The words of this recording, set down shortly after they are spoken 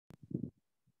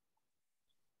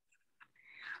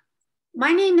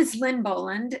My name is Lynn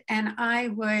Boland, and I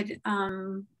would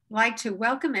like to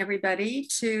welcome everybody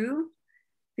to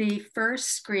the first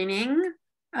screening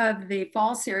of the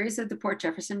fall series of the Port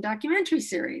Jefferson documentary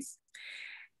series.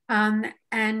 And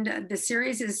the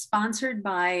series is sponsored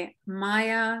by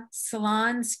Maya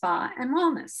Salon, Spa, and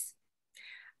Wellness.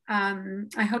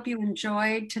 I hope you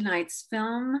enjoyed tonight's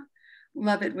film,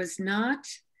 Love It Was Not,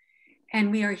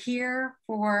 and we are here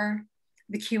for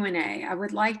the Q&A. I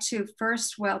would like to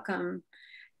first welcome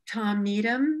Tom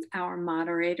Needham, our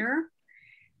moderator,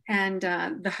 and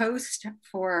the host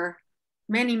for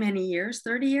many, many years,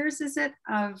 30 years is it,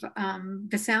 of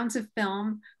The Sounds of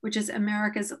Film, which is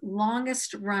America's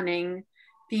longest running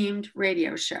themed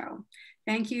radio show.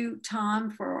 Thank you, Tom,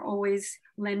 for always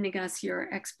lending us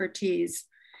your expertise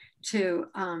to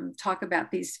talk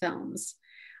about these films.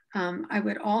 I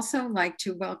would also like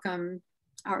to welcome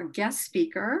our guest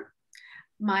speaker,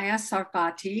 Maya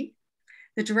Sarfaty,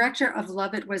 the director of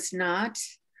Love It Was Not.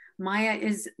 Maya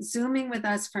is Zooming with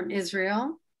us from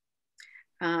Israel.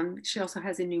 She also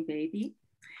has a new baby.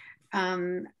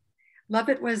 Love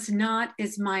It Was Not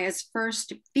is Maya's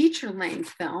first feature-length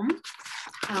film.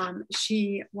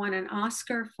 She won an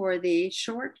Oscar for the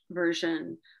short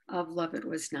version of Love It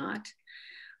Was Not.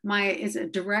 Maya is a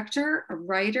director, a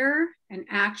writer, an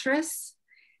actress,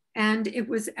 and it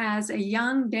was as a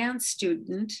young dance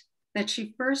student that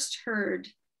she first heard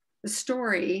the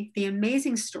story, the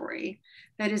amazing story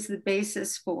that is the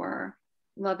basis for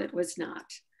Love It Was Not.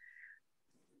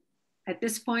 At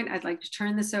this point, I'd like to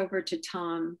turn this over to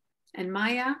Tom, and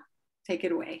Maya, take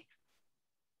it away.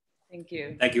 Thank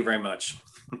you. Thank you very much.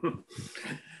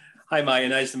 Hi, Maya,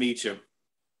 nice to meet you.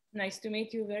 Nice to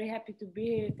meet you. Very happy to be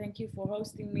here. Thank you for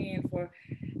hosting me and for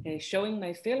showing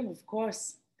my film, of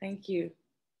course. Thank you.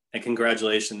 And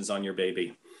congratulations on your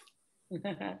baby.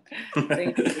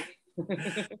 Thank you.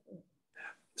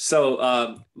 So,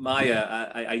 Maya,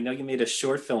 I know you made a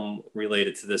short film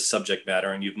related to this subject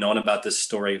matter, and you've known about this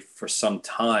story for some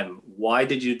time. Why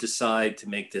did you decide to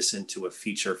make this into a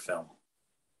feature film?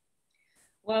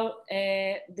 Well,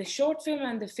 the short film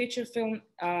and the feature film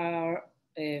are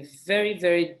very,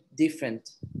 very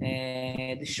different.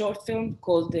 The short film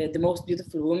called The Most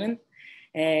Beautiful Woman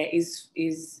is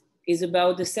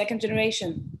about the second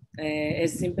generation,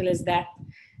 as simple as that.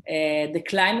 The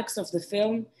climax of the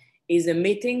film is a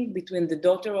meeting between the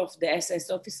daughter of the SS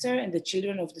officer and the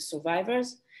children of the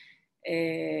survivors.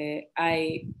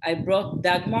 I brought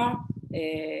Dagmar,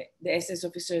 the SS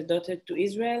officer's daughter, to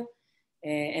Israel,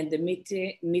 and the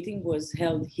meeting was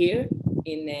held here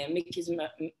in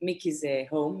Mickey's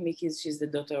home. She's the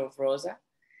daughter of Rosa.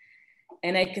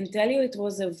 And I can tell you it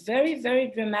was a very, very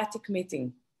dramatic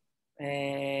meeting,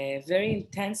 very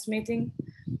intense meeting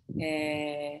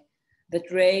that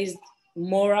raised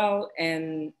moral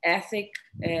and ethic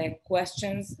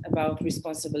questions about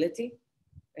responsibility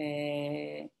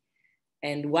and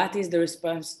what is the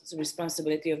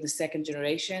responsibility of the second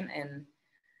generation and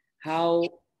how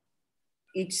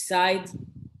each side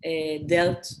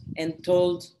dealt and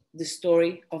told the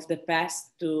story of the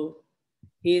past to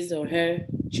his or her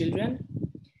children.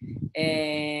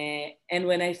 And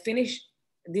when I finished,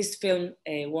 this film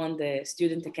won the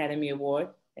Student Academy Award,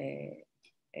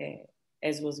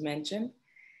 as was mentioned.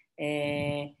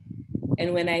 And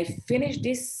when I finished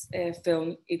this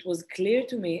film, it was clear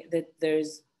to me that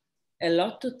there's a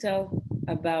lot to tell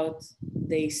about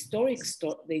the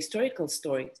historical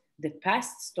story, the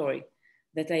past story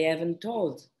that I haven't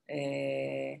told.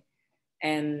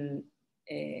 And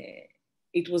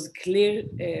it was clear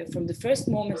from the first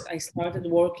moment I started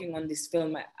working on this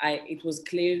film, it was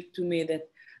clear to me that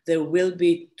there will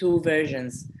be two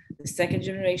versions, the second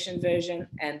generation version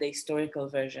and the historical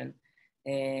version.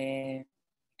 Nir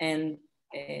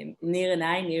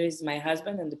is my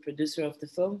husband and the producer of the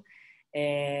film.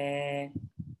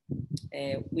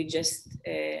 We just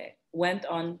went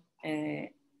on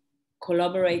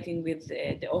collaborating with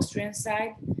the Austrian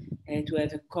side to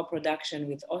have a co-production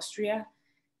with Austria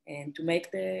and to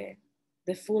make the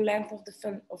full length of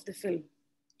the film.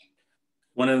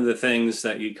 One of the things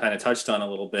that you kind of touched on a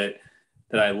little bit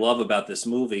that I love about this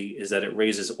movie is that it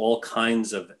raises all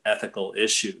kinds of ethical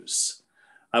issues.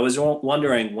 I was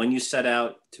wondering, when you set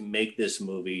out to make this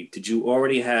movie, did you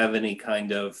already have any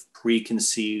kind of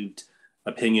preconceived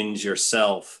opinions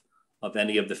yourself of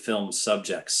any of the film's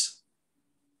subjects?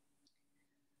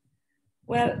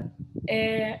 Well,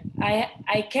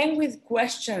 I came with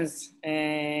questions,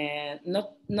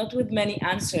 not with many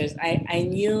answers. I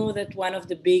knew that one of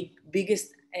the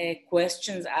biggest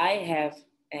questions I have,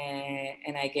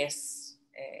 and I guess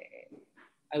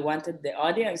I wanted the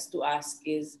audience to ask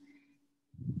is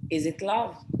it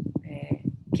love?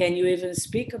 can you even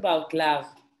speak about love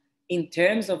in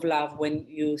terms of love when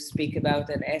you speak about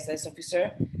an SS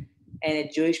officer and a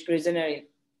Jewish prisoner in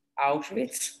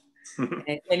Auschwitz?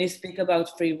 Can you speak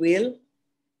about free will?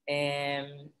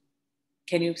 Can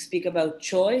you speak about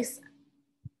choice?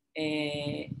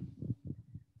 I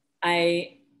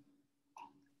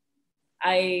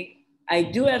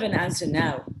do have an answer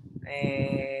now.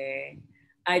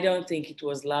 I don't think it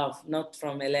was love, not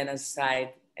from Elena's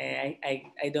side.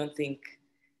 I don't think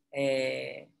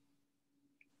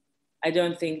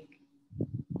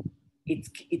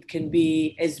it can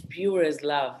be as pure as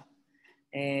love.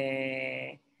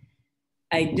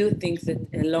 I do think that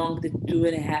along the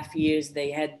 2.5 years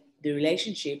they had the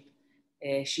relationship,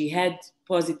 she had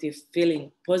positive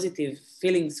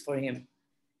feelings for him,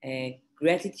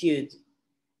 gratitude,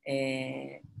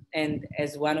 and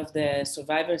as one of the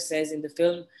survivors says in the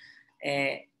film,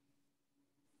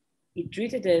 he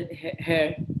treated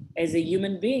her as a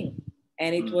human being,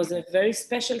 and it was a very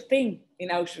special thing in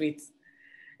Auschwitz,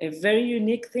 a very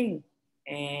unique thing.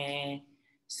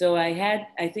 So I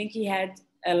think he had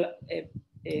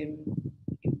it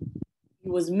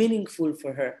was meaningful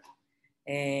for her,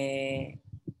 and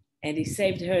he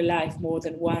saved her life more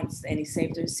than once, and he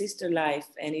saved her sister's life,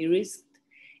 and he risked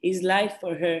his life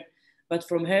for her. But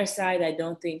from her side, I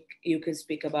don't think you can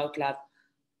speak about love.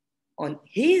 On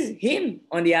him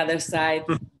on the other side,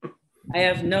 I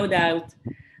have no doubt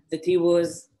that he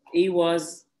was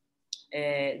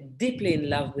deeply in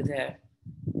love with her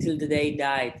till the day he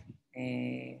died,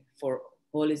 for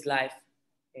all his life.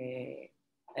 I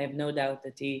have no doubt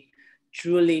that he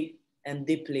truly and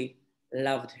deeply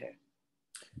loved her.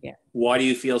 Yeah. Why do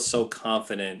you feel so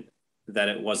confident that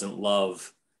it wasn't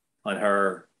love on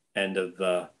her end of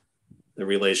the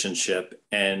relationship?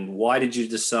 And why did you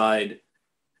decide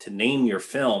to name your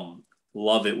film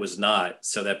Love It Was Not,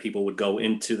 so that people would go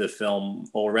into the film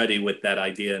already with that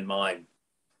idea in mind?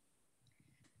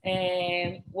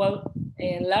 Well,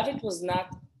 Love It Was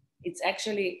Not, it's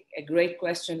actually a great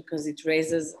question, because it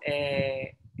raises,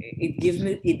 it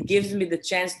gives me the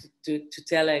chance to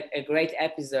tell a great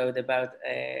episode about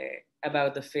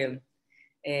the film.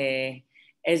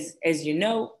 As you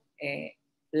know,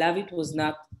 Love It Was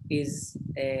Not is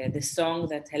the song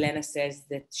that Helena says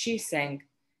that she sang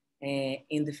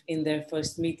in their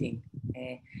first meeting.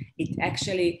 It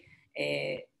actually,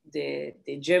 the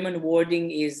German wording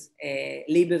is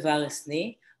Liebe war es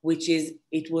nie, which is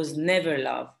it was never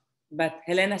love. But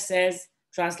Helena says,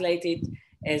 translated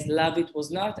as Love It Was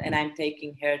Not, and I'm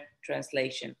taking her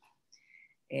translation.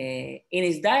 In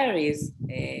his diaries,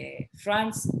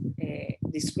 Franz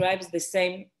describes the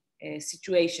same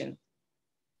situation,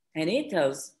 and he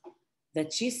tells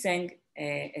that she sang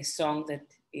a song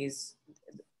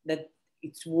that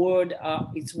its words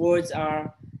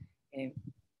are,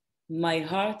 my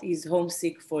heart is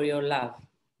homesick for your love.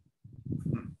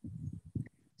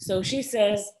 So she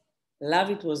says, Love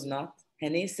It Was Not,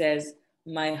 and he says,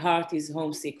 my heart is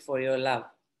homesick for your love.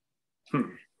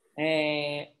 To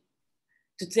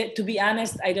be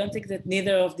honest, I don't think that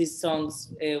neither of these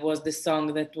songs was the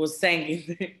song that was sang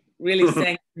really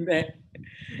sang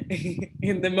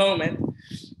in the moment.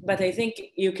 But I think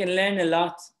you can learn a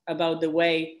lot about the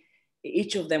way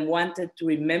each of them wanted to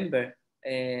remember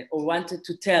or wanted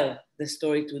to tell the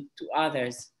story to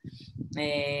others.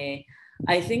 I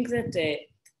think that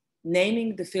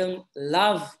naming the film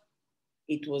Love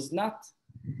It Was Not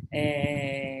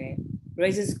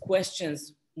raises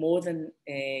questions more than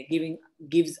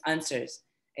gives answers.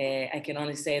 I can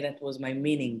only say that was my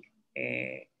meaning,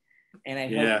 and I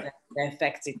hope that the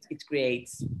effects it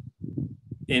creates.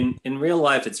 In real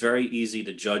life, it's very easy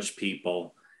to judge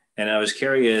people, and I was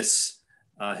curious,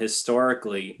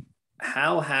 historically,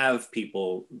 how have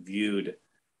people viewed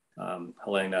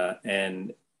Helena,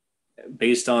 and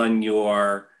based on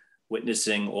your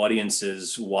witnessing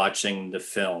audiences watching the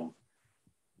film,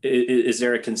 is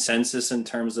there a consensus in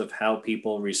terms of how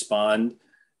people respond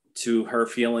to her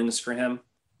feelings for him,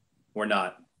 or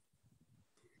not?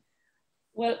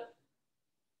 Well,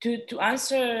 to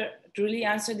really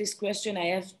answer this question, I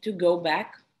have to go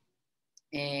back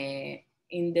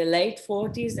in the late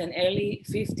 40s and early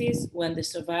 50s, when the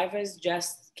survivors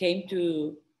just came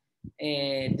to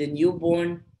the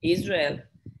newborn Israel.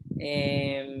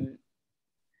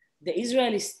 The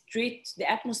Israeli street, the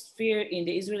atmosphere in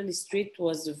the Israeli street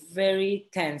was very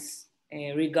tense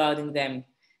regarding them,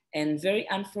 and very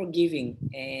unforgiving,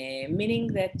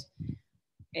 meaning that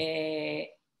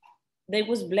they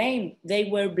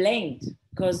were blamed,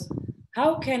 because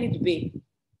how can it be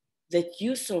that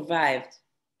you survived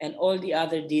and all the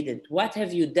other didn't? What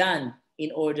have you done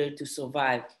in order to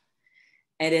survive?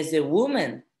 And as a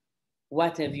woman,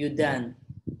 what have you done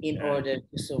in order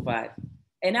to survive?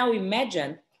 And now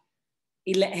imagine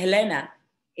Helena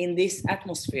in this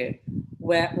atmosphere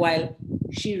where, while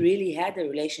she really had a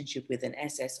relationship with an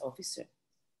SS officer.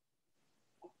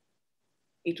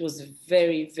 It was a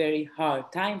very, very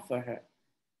hard time for her.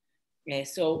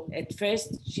 So at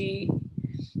first she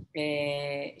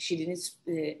didn't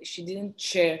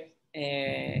share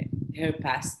her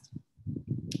past.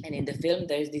 And in the film,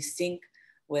 there's this scene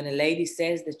when a lady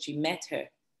says that she met her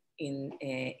in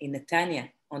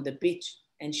Netanya on the beach,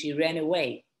 and she ran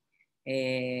away.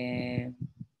 And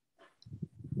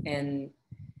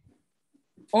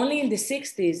only in the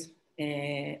 60s,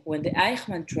 when the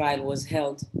Eichmann trial was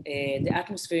held, the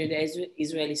atmosphere in the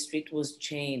Israeli street was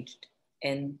changed,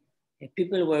 and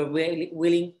people were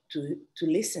willing to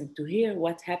listen, to hear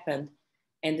what happened,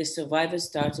 and the survivors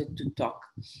started to talk,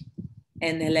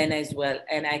 and Helena as well.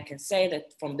 And I can say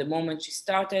that from the moment she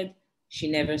started, she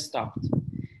never stopped.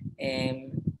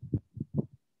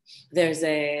 There's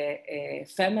a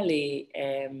family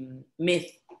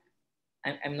myth.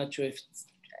 I'm not sure if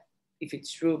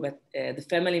it's true, but the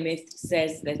family myth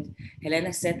says that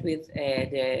Helena sat with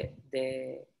the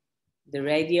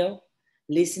radio,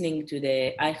 listening to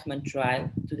the Eichmann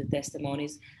trial, to the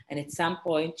testimonies, and at some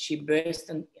point she burst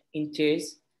in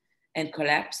tears and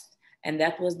collapsed, and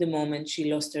that was the moment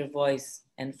she lost her voice,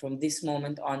 and from this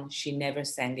moment on, she never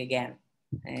sang again.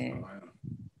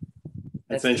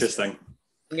 That's interesting.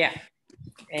 Yeah.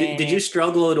 Did you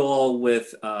struggle at all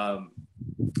with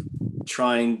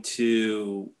trying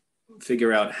to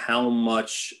figure out how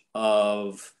much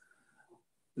of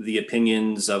the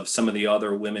opinions of some of the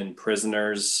other women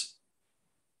prisoners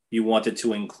you wanted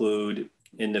to include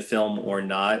in the film or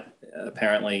not?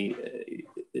 Apparently,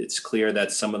 it's clear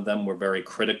that some of them were very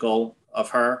critical of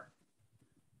her.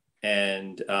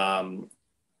 And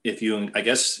if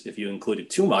you included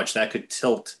too much, that could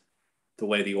tilt the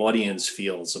way the audience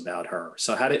feels about her.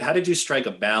 So how did you strike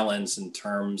a balance in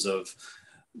terms of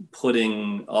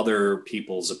putting other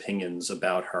people's opinions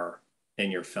about her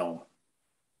in your film?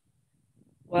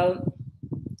 Well,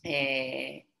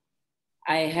 I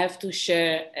have to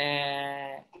share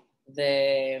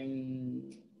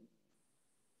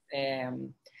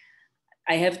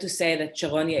I have to say that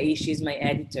Sharon Yaish is my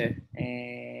editor.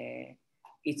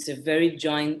 It's a very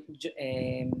joint,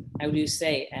 how do you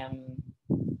say?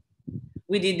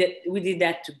 We did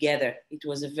that together. It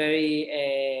was a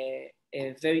very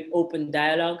open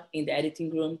dialogue in the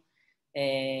editing room,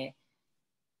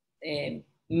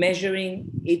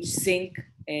 measuring each sync,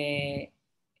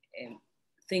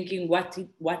 thinking what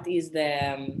is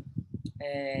the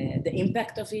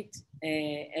impact of it,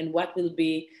 and what will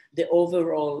be the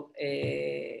overall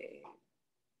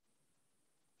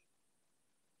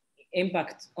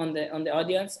impact on the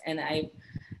audience. And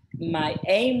my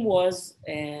aim was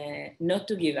not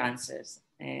to give answers,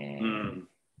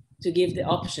 to give the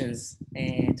options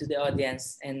to the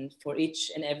audience, and for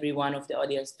each and every one of the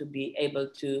audience to be able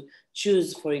to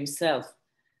choose for himself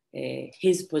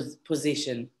his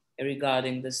position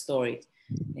regarding the story.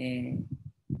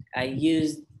 I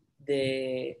used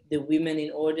the women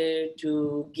in order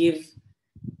to give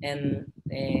a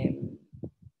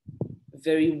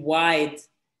very wide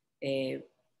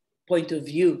point of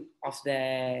view of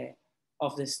the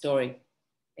story.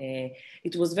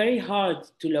 It was very hard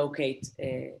to locate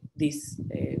these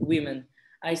women.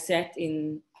 I sat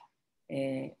in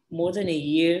more than a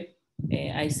year.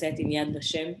 I sat in Yad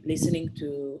Vashem listening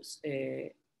to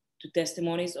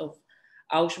testimonies of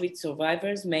Auschwitz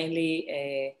survivors,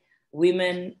 mainly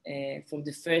women from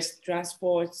the first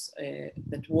transports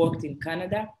that worked in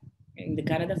Canada, in the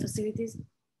Canada facilities.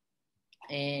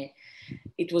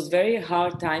 It was very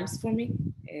hard times for me,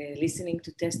 listening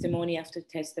to testimony after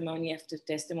testimony after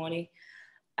testimony.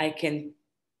 I can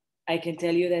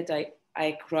tell you that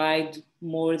I cried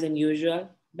more than usual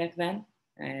back then.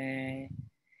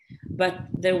 But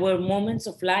there were moments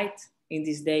of light in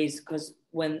these days, because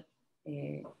when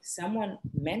someone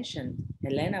mentioned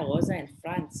Helena, Rosa, and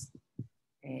Franz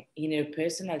in her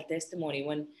personal testimony,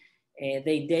 when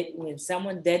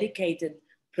someone dedicated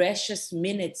precious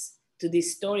minutes to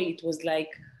this story, it was like,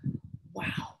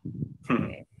 wow.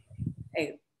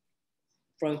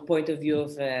 From a point of view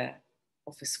of a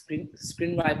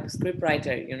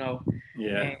scriptwriter, you know.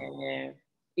 Yeah.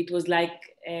 It was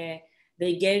like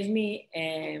they gave me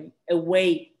a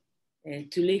way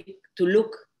to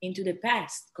look into the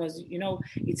past, because, you know,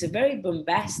 it's a very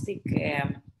bombastic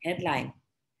headline,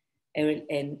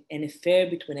 an affair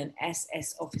between an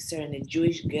SS officer and a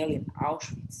Jewish girl in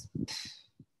Auschwitz.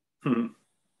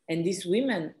 And these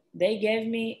women, they gave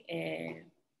me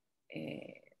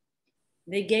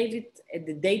they gave it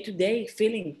the day-to-day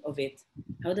feeling of it.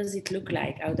 How does it look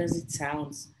like? How does it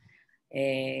sound?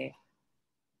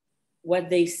 What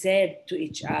they said to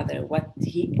each other,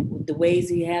 the ways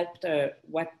he helped her,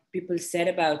 what people said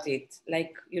about it,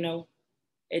 like, you know,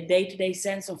 a day-to-day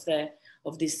sense of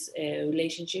this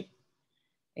relationship.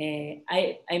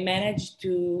 I managed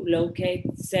to locate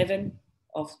 7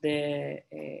 of the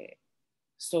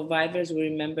survivors who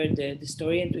remembered the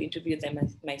story and to interview them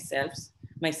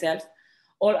myself.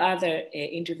 All other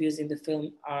interviews in the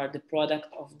film are the product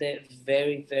of the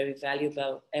very, very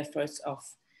valuable efforts of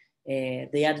the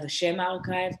Yad Vashem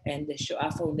archive and the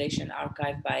Shoah Foundation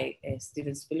archive by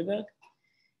Steven Spielberg.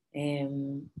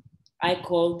 I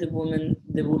called the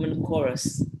woman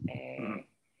chorus,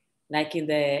 like in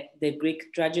the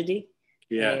Greek tragedy.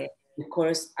 Yeah. The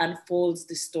chorus unfolds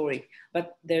the story,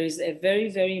 but there is a very,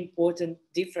 very important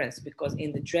difference, because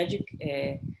in the tragic,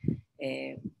 in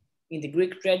the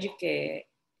Greek tragic,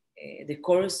 the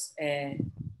chorus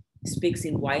speaks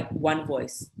in one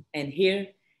voice, and here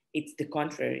it's the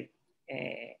contrary.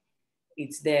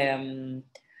 It's the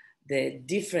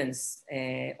difference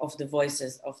of the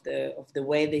voices, of the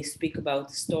way they speak about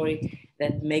the story,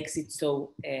 that makes it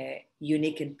so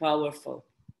unique and powerful.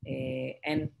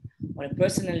 And on a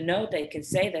personal note, I can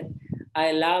say that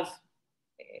I love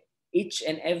each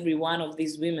and every one of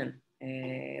these women.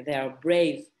 They are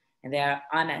brave, and they are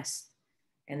honest,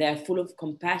 and they are full of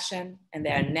compassion, and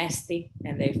they are nasty,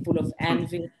 and they're full of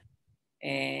envy,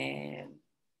 and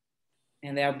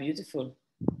they are beautiful.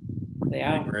 They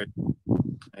are.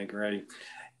 I agree.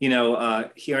 You know,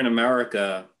 here in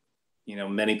America, you know,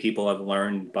 many people have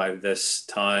learned by this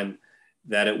time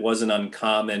that it wasn't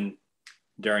uncommon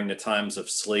during the times of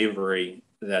slavery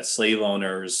that slave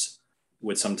owners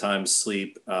would sometimes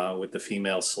sleep with the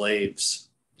female slaves.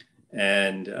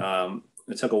 And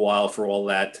it took a while for all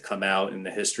that to come out in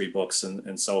the history books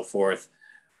and so forth.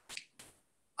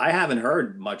 I haven't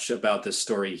heard much about this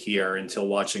story here until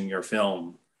watching your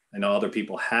film. I know other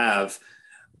people have.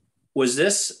 Was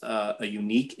this a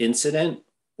unique incident,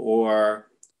 or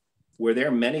were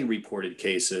there many reported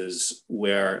cases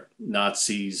where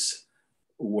Nazis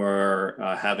were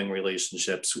having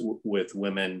relationships with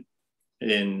women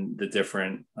in the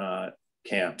different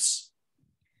camps?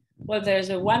 Well,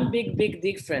 there's one big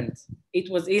difference. It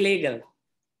was illegal.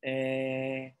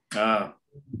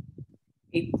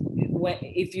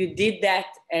 If you did that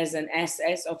as an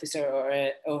SS officer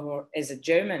or as a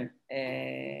German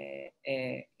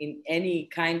in any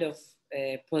kind of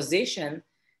position,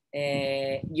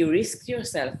 you risked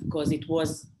yourself, because it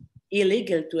was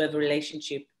illegal to have a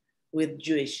relationship with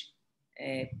Jewish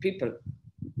people,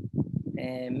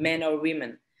 men or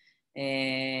women.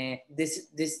 This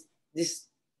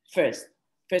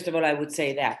first of all, I would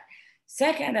say that.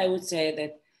 Second, I would say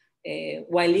that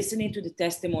while listening to the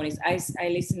testimonies, I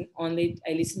listened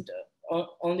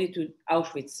only to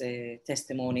Auschwitz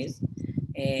testimonies.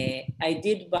 I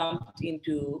did bump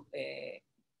into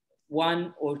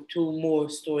 1 or 2 more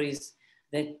stories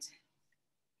that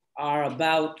are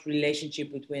about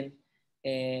relationship between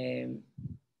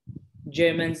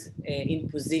Germans in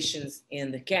positions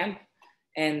in the camp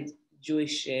and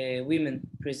Jewish women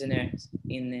prisoners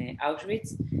in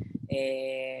Auschwitz.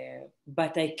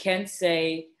 But I can't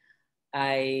say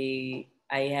I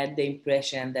had the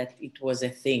impression that it was a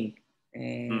thing.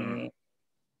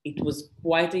 It was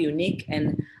quite unique,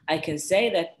 and I can say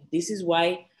that this is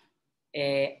why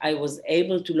I was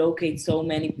able to locate so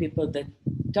many people that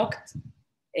talked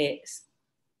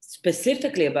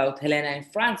specifically about Helena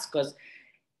and Franz, because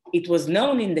it was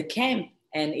known in the camp,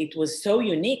 and it was so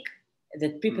unique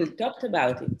that people talked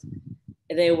about it.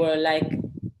 They were like,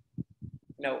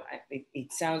 no,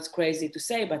 it sounds crazy to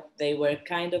say, but they were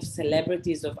kind of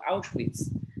celebrities of Auschwitz.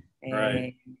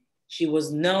 Right. She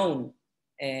was known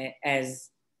as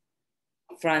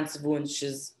Franz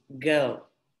Wunsch's girl.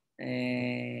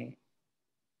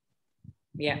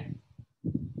 Yeah.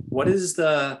 What is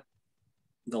the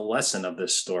lesson of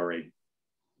this story?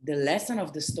 The lesson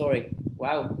of the story.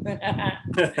 Wow.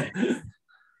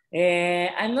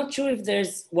 I'm not sure if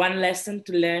there's one lesson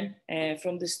to learn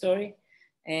from the story.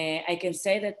 I can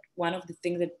say that one of the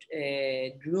things that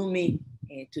drew me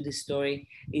to the story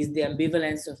is the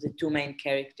ambivalence of the 2 main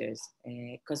characters.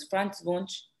 Because Franz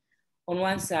Wunsch, on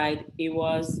one side, he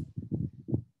was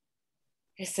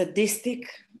a sadistic,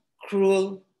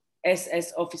 cruel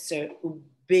SS officer who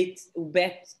beat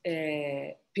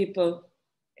people,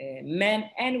 men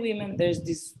and women. There's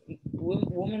this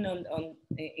woman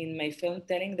in my film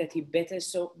telling that he beat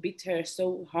her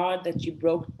so hard that she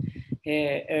broke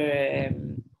her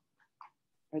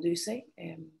how do you say?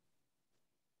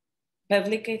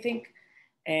 Pelvic, I think.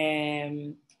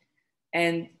 And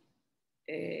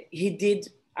he did,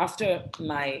 after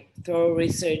my thorough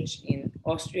research in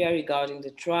Austria regarding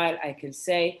the trial, I can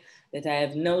say that I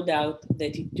have no doubt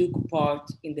that he took part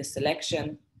in the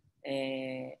selection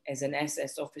as an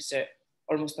SS officer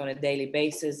almost on a daily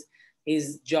basis.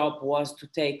 His job was to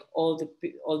take all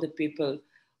the people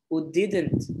who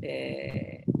didn't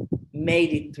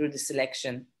made it through the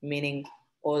selection, meaning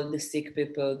all the sick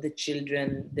people, the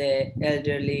children, the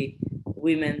elderly,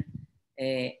 women,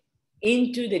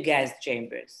 into the gas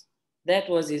chambers. That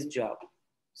was his job.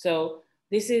 So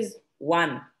this is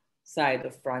one side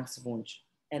of Franz Wunsch.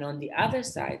 And on the other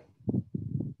side,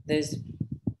 there's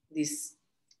this,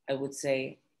 I would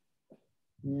say,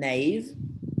 naive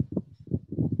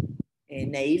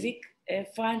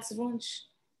Franz Wunsch,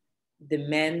 the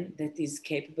man that is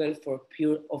capable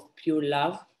of pure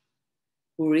love,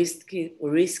 who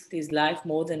risked his life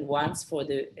more than once for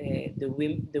the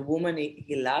woman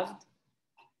he loved.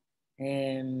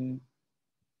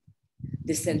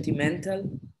 The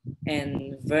sentimental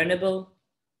and vulnerable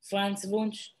Franz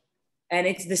Wunsch, and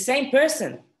it's the same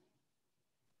person.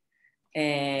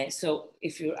 So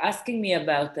if you're asking me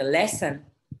about the lesson,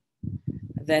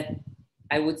 that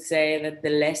I would say that the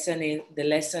lesson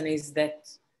is that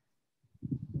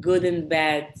good and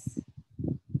bad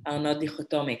are not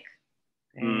dichotomic.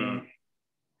 And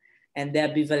the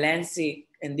ambivalency,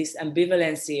 and this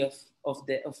ambivalency of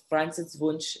Franz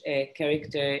Wunsch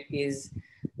character is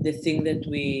the thing that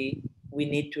we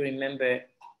need to remember,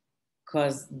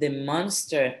 because the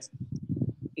monster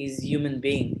is human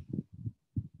being.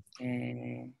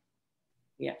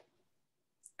 Yeah.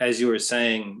 As you were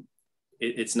saying,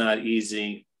 it's not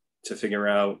easy to figure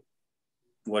out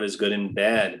what is good and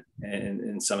bad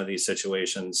in some of these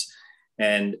situations.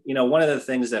 And, you know, one of the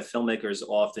things that filmmakers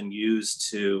often use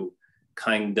to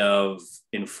kind of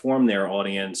inform their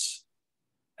audience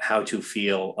how to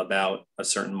feel about a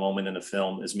certain moment in a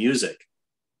film is music.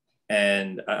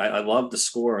 And I love the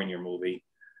score in your movie.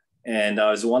 And I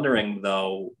was wondering,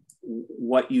 though,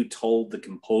 what you told the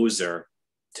composer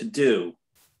to do,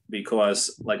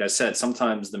 because, like I said,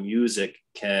 sometimes the music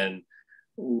can,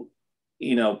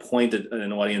 you know, point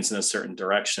an audience in a certain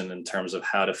direction in terms of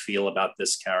how to feel about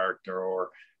this character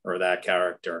or that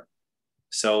character.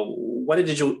 So what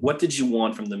did you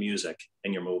want from the music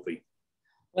in your movie?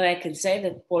 Well, I can say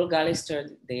that Paul Gallister,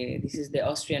 this is the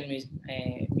Austrian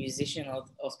musician of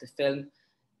the film,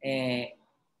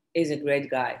 is a great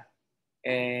guy.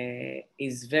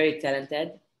 He's very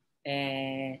talented,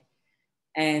 and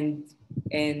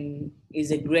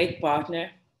is a great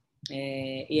partner.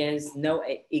 He has no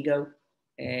ego.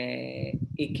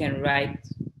 He can write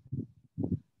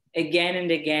again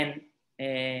and again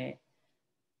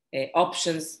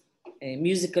options,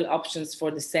 musical options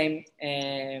for the same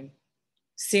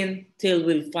scene till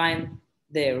we'll find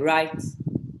the right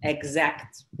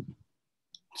exact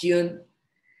tune.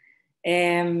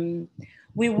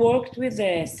 We worked with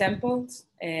samples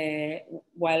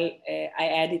while I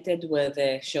edited with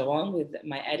Sharon, with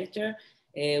my editor.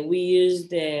 We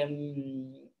used,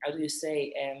 how do you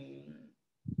say,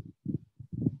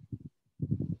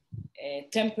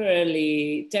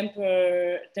 temporarily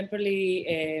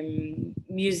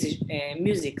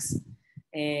musics,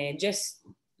 just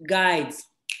guides.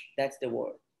 That's the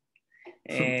word.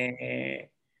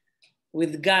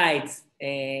 With guides.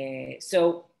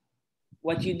 So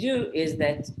what you do is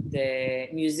that the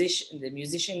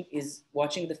musician is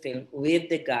watching the film with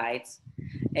the guides,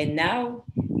 and now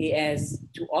he has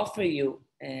to offer you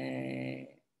a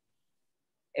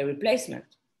replacement,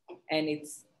 and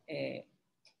it's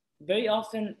very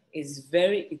often it's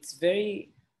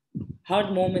very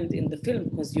hard moment in the film,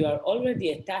 because you are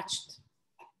already attached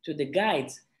to the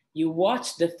guides. You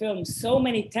watch the film so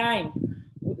many times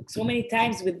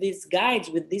with these guides,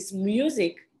 with this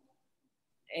music.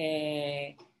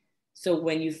 So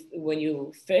when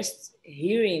you first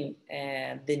hearing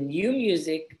the new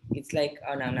music, it's like,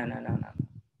 oh no.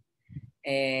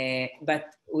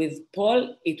 But with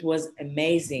Paul, it was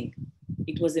amazing.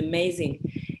 It was amazing.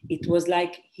 It was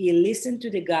like he listened to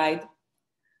the guide.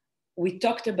 We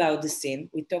talked about the scene.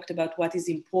 We talked about what is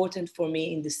important for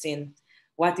me in the scene.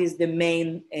 What is the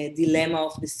main dilemma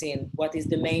of the scene? What is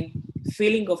the main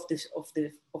feeling of the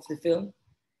film?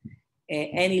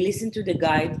 And he listened to the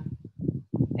guide,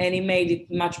 and he made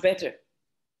it much better.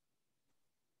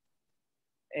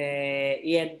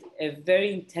 He had a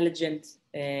very intelligent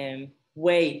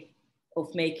way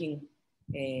of making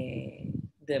the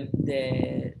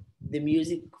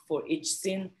music for each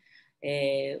scene.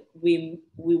 We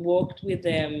worked with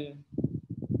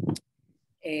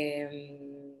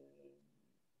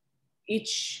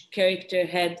each character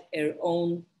had her own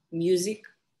music.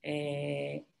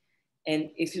 And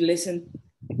if you listen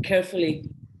carefully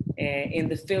in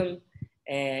the film,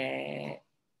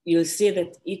 you'll see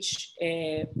that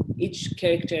each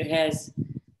character has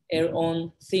her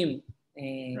own theme,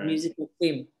 musical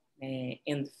theme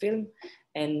in the film,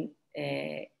 and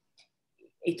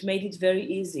it made it very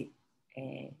easy.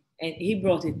 And he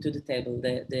brought it to the table,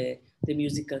 the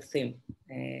musical theme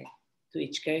to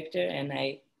each character, and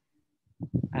I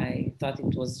thought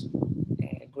it was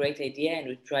a great idea, and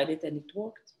we tried it, and it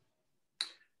worked.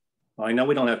 Well, I know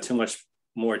we don't have too much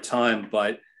more time,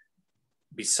 but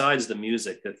besides the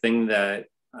music, the thing that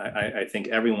I think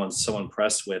everyone's so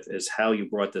impressed with is how you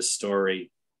brought this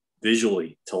story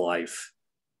visually to life.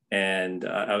 And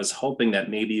I was hoping that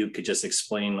maybe you could just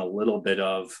explain a little bit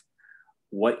of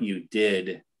what you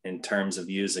did in terms of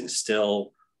using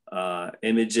still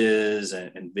images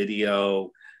and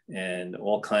video and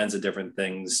all kinds of different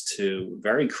things to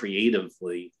very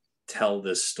creatively tell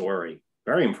this story.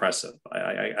 Very impressive.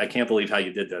 I can't believe how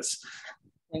you did this.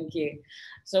 Thank you.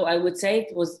 So I would say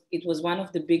it was one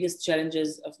of the biggest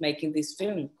challenges of making this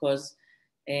film, because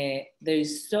there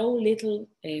is so little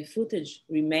footage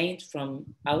remained from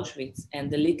Auschwitz, and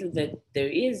the little that there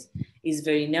is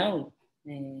very known.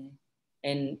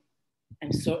 And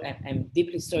I'm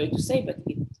deeply sorry to say, but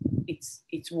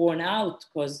it's worn out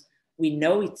because we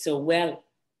know it so well.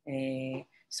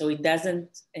 So it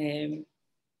doesn't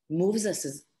moves us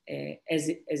as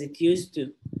it used to.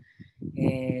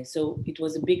 So it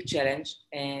was a big challenge,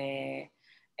 and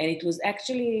it was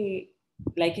actually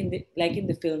like in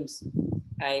the films.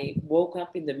 I woke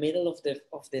up in the middle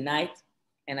of the night,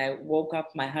 and I woke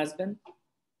up my husband,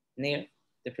 Nir,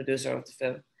 the producer of the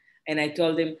film, and I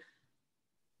told him,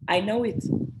 I know it,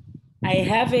 I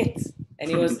have it, and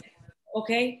he was,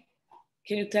 okay,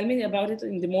 can you tell me about it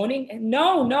in the morning? And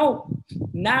no,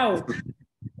 now,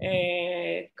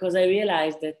 because I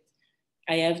realized that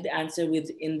I have the answer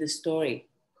within the story,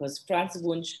 because Franz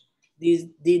Wunsch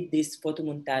did this photo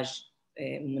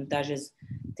montages,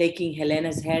 taking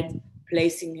Helena's head,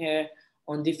 placing her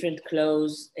on different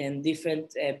clothes and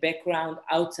different background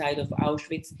outside of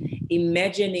Auschwitz,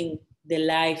 imagining the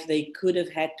life they could have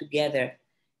had together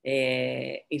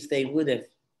if they would have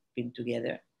been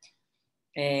together.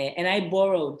 And I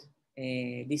borrowed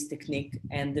this technique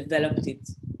and developed it.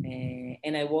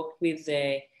 And I worked with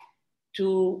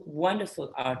two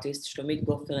wonderful artists, Shlomit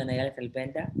Gofer and Ayelet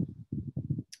Albenda.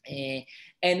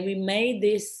 And we made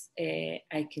this,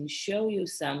 I can show you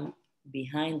some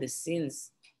behind the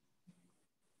scenes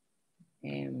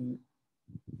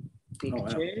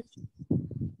pictures. Oh,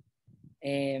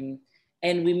 wow.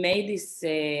 And we made this,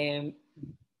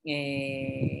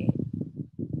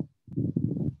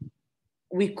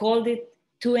 we called it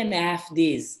 2.5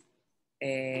 Ds,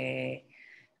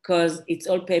 because it's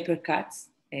all paper cuts.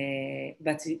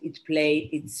 But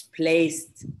it's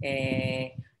placed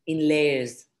in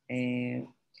layers. In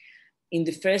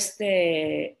the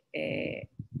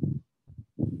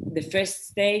first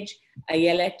stage,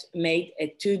 Ayelet made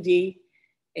a 2D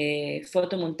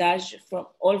photo montage from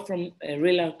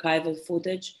real archival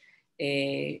footage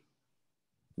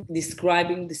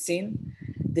describing the scene.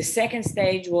 The second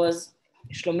stage was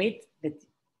Shlomit, that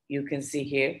you can see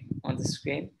here on the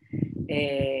screen,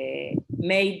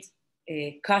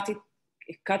 cut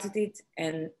it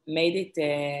and made it,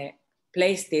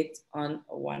 placed it on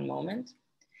one moment,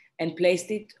 and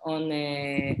placed it on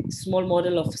a small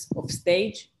model of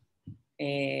stage,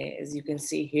 as you can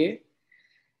see here.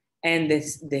 And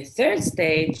the third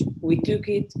stage, we took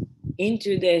it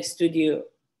into the studio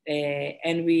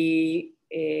and we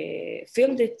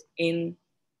filmed it in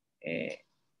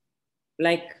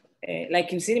like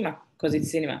in cinema, because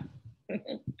it's cinema.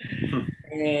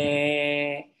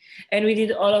 And we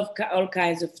did all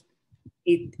kinds of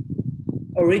it.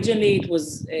 Originally, it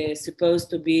was supposed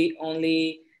to be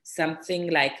only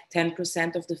something like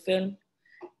 10% of the film,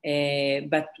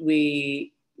 but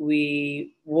we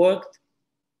worked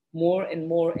more and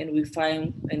more, and we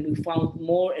found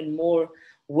more and more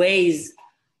ways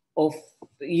of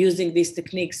using these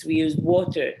techniques. We used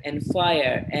water and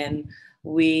fire, and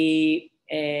we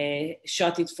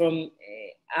shot it from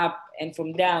up and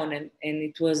from down, and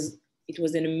it was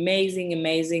an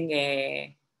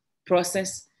amazing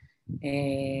process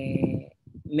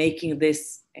making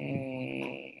this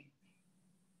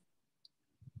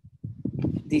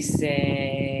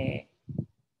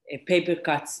paper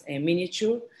cuts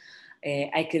miniature.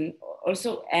 I can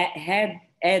also add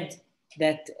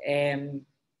that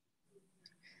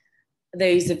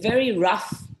there is a very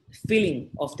rough feeling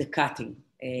of the cutting.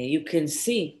 You can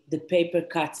see the paper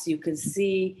cuts, you can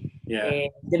see Yeah.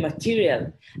 the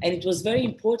material. And it was very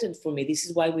important for me. This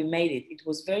is why we made it. It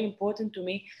was very important to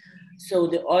me. So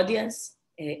the audience,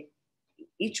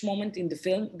 each moment in the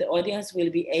film, the audience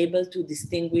will be able to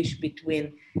distinguish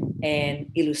between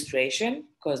an illustration,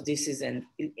 because this is an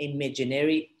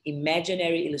imaginary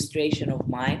illustration of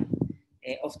mine,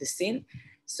 of the scene.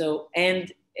 So,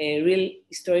 and real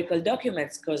historical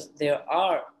documents, because there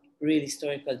are real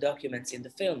historical documents in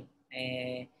the film.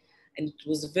 And it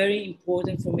was very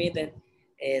important for me that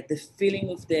the feeling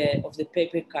of the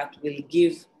paper cut will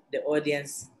give the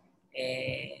audience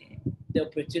the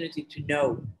opportunity to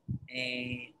know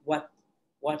what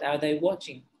are they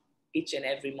watching each and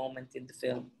every moment in the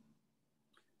film.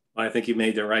 I think you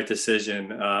made the right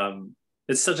decision.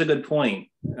 It's such a good point.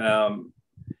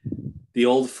 The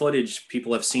old footage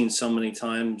people have seen so many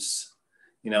times,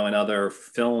 in other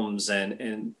films,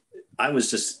 and I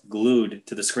was just glued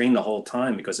to the screen the whole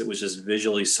time because it was just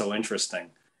visually so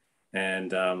interesting.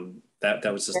 And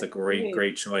that was just a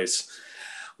great choice.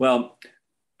 Well,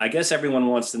 I guess everyone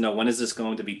wants to know, when is this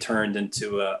going to be turned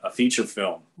into a feature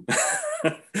film?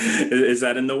 Is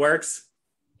that in the works?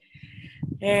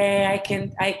 I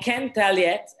can't tell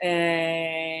yet.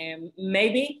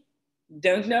 Maybe,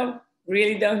 don't know.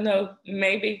 Really don't know.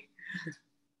 Maybe.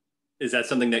 Is that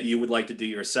something that you would like to do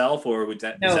yourself, or is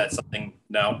that something?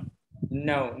 No.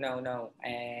 No.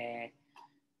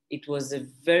 It was a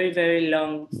very, very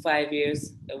long 5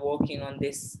 years working on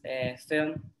this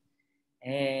film.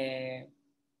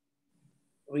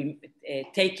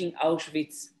 Taking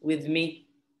Auschwitz with me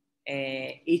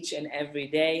each and every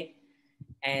day.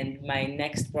 And my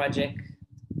next project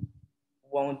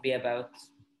won't be about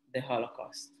the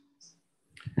Holocaust.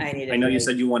 I know you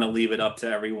said you want to leave it up to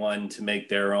everyone to make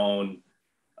their own,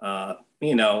 their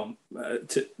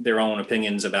own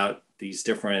opinions about these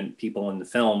different people in the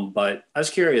film. But I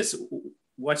was curious,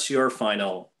 what's your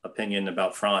final opinion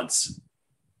about France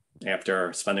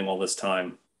after spending all this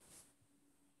time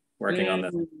working on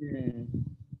this?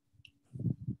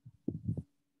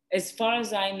 As far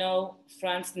as I know,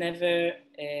 France never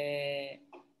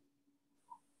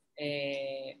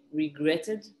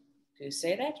regretted. Do you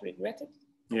say that? Regretted?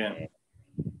 Yeah.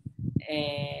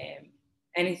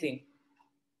 Anything.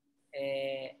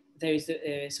 There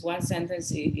is one sentence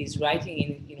he's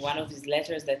writing in one of his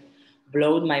letters that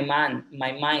blowed my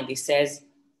mind. He says,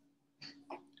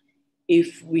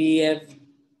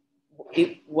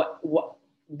 what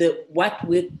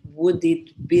would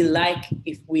it be like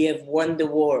if we have won the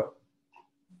war?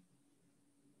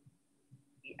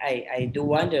 I do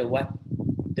wonder what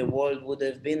the world would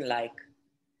have been like.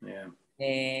 Yeah.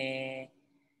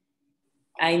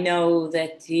 I know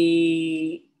that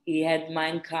he had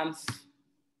Mein Kampf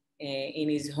in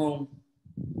his home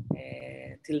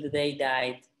till the day he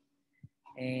died.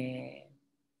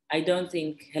 I don't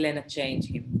think Helena changed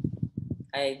him.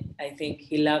 I think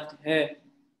he loved her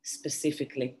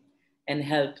specifically and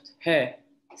helped her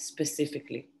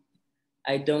specifically.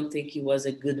 I don't think he was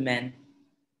a good man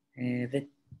that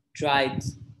tried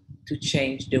to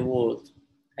change the world.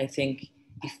 I think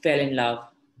he fell in love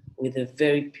with a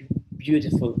very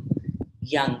beautiful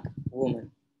young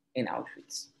woman in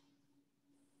Auschwitz.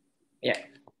 Yeah.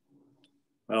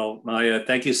 Well, Maya,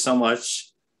 thank you so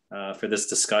much for this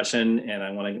discussion, and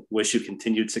I want to wish you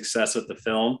continued success with the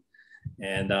film.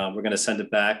 And we're going to send it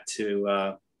back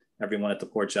to everyone at the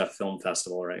Port Jeff Film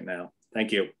Festival right now.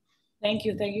 Thank you. Thank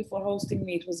you. Thank you for hosting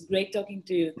me. It was great talking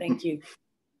to you. Thank you.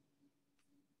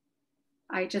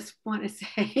 I just want to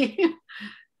say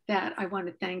that I want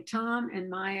to thank Tom and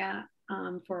Maya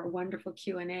for a wonderful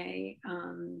Q&A.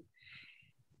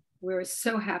 We're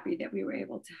so happy that we were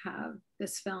able to have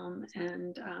this film,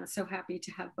 and so happy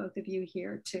to have both of you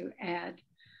here to add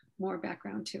more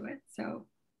background to it. So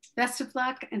best of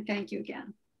luck, and thank you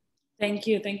again. Thank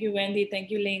you. Thank you, Wendy. Thank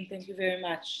you, Lynn. Thank you very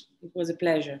much. It was a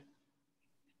pleasure.